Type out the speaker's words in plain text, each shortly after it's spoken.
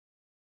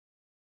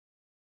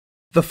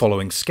The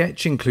following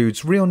sketch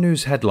includes real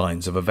news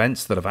headlines of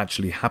events that have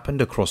actually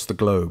happened across the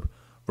globe,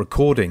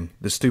 recording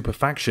the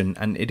stupefaction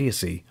and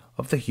idiocy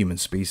of the human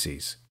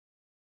species.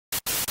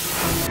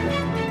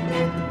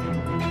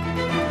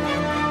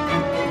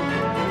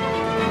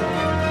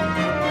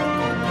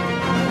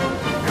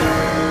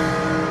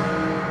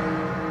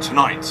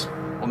 Tonight,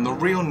 on the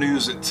real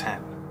news at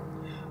 10,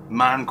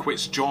 man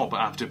quits job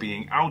after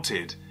being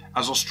outed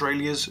as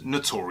Australia's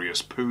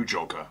notorious poo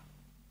jogger.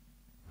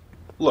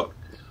 Look,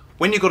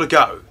 when you gotta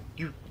go,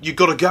 you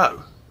gotta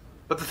go.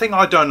 But the thing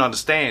I don't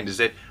understand is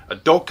that a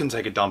dog can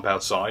take a dump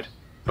outside,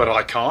 but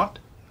I can't.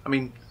 I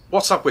mean,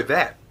 what's up with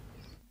that?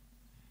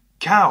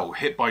 Cow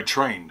hit by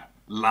train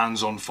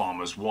lands on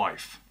farmer's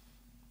wife.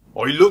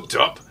 I looked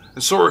up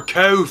and saw a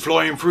cow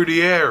flying through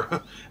the air,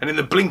 and in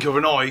the blink of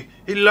an eye,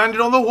 it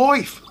landed on the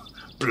wife.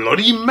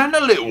 Bloody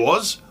mental it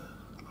was.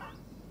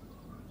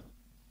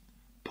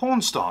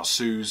 Porn star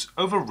sues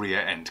over rear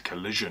end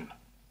collision.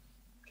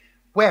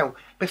 Well,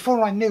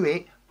 before I knew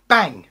it,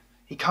 bang,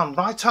 he come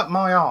right up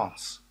my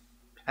arse.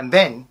 And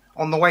then,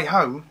 on the way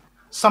home,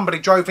 somebody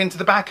drove into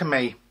the back of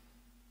me.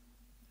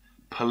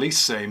 Police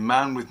say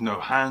man with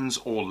no hands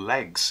or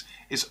legs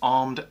is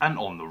armed and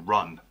on the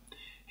run.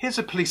 Here's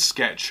a police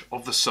sketch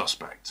of the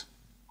suspect.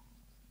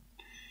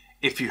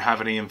 If you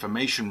have any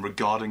information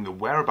regarding the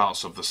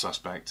whereabouts of the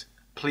suspect,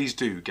 please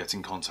do get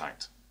in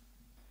contact.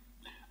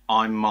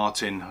 I'm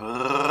Martin,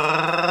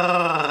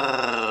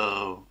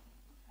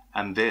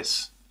 and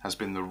this has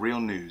been the real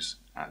news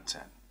at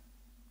 10.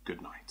 Good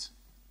night.